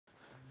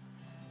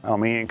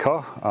I'm Ian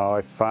Koch.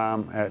 I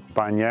farm at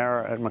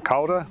Bunyara at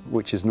Moculta,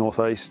 which is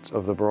northeast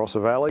of the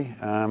Barossa Valley,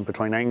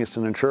 between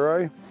Angaston and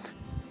Turo.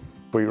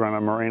 We run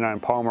a Merino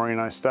and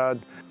Merino stud.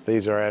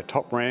 These are our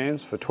top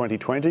rams for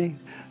 2020.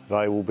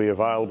 They will be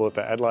available at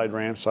the Adelaide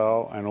Ram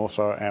sale and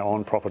also our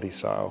on-property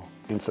sale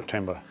in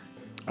September.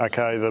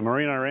 Okay, the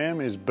Merino ram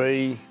is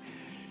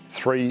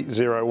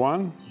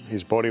B301.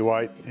 His body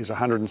weight is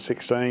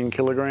 116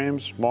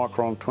 kilograms,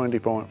 micron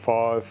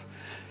 20.5,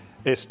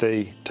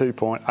 SD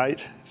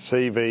 2.8,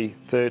 CV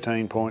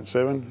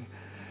 13.7,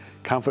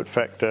 comfort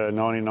factor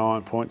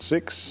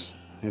 99.6.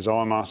 His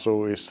eye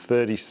muscle is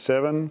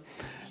 37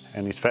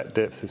 and his fat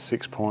depth is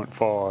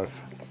 6.5.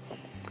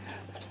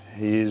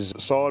 He is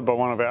side by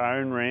one of our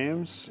own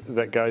rams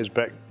that goes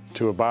back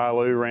to a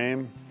Barloo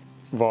ram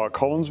via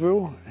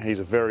Collinsville. He's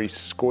a very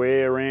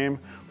square ram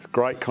with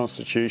great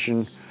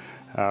constitution,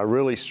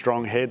 really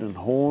strong head and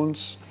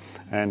horns,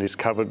 and is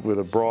covered with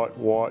a bright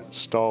white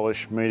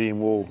stylish medium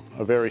wool.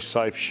 A very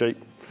safe sheep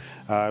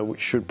which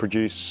should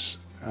produce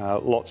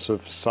lots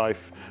of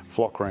safe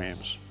flock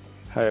rams.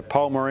 Our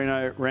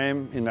Merino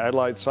ram in the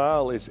Adelaide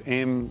sale is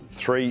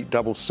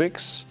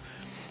M366.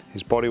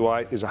 His body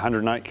weight is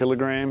 108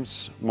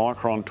 kilograms,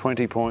 micron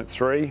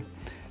 20.3,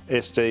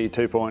 SD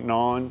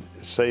 2.9,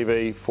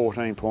 CV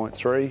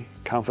 14.3,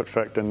 comfort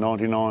factor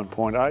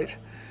 99.8.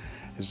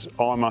 His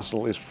eye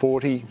muscle is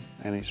 40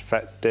 and his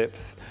fat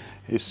depth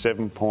is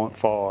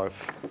 7.5.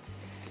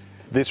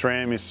 This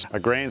ram is a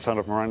grandson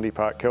of Morundi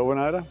Park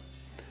Kelvinator.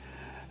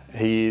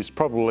 He is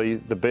probably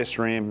the best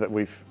ram that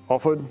we've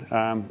offered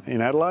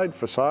in Adelaide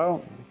for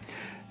sale.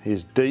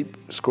 He's deep,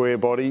 square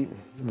body,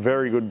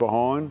 very good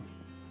behind,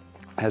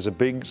 has a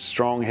big,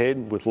 strong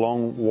head with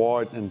long,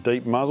 wide and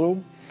deep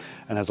muzzle,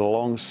 and has a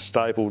long,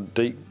 stapled,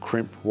 deep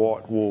crimped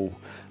white wool.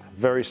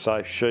 Very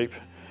safe sheep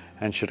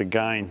and should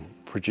again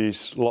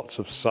produce lots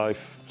of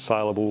safe,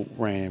 saleable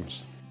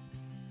rams.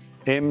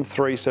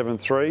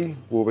 M373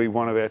 will be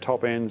one of our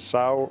top-end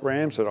sale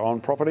rams that are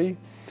on property.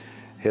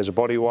 He has a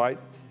body weight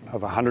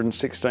of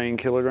 116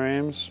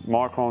 kilograms,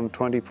 micron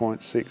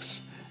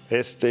 20.6,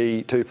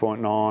 SD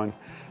 2.9,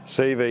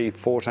 CV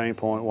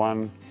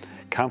 14.1,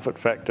 comfort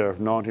factor of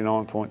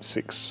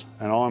 99.6,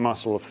 an eye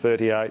muscle of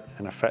 38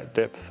 and a fat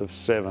depth of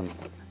 7.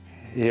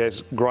 He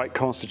has great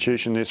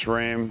constitution, this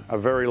ram, a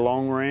very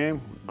long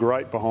ram,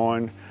 great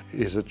behind,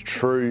 is a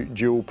true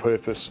dual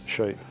purpose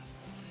sheep.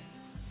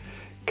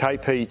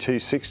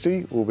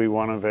 KP260 will be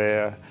one of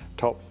our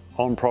top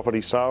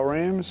on-property sale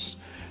rams.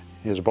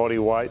 He has a body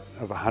weight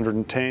of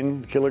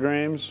 110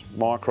 kilograms,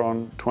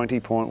 micron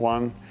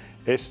 20.1,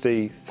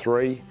 SD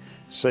 3,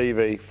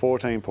 CV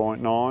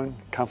 14.9,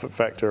 comfort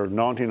factor of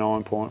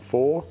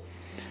 99.4,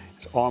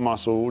 his eye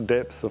muscle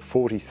depth of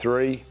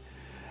 43,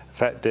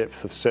 fat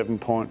depth of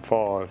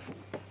 7.5.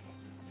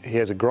 He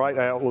has a great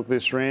outlook,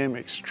 this ram,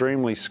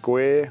 extremely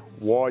square,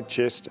 wide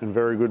chest and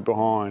very good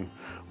behind,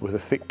 with a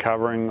thick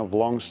covering of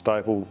long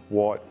stapled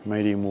white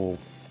medium wool.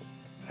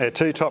 Our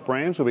two top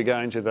rams will be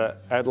going to the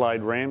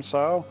Adelaide Ram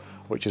sale,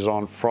 which is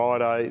on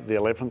Friday the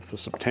 11th of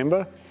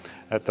September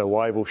at the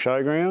Wavell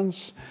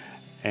Showgrounds,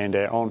 and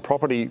our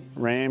on-property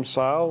ram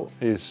sale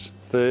is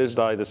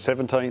Thursday the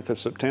 17th of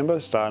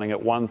September starting at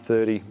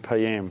 1:30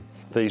 p.m.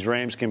 These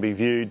rams can be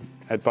viewed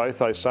at both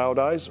those sale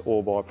days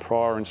or by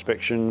prior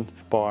inspection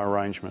by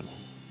arrangement.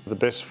 The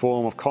best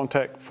form of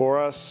contact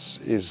for us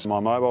is my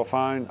mobile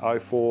phone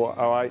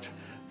 0408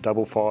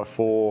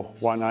 554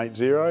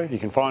 180. You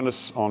can find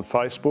us on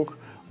Facebook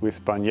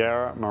with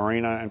Bunyara,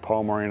 Merino and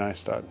Merino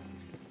stud.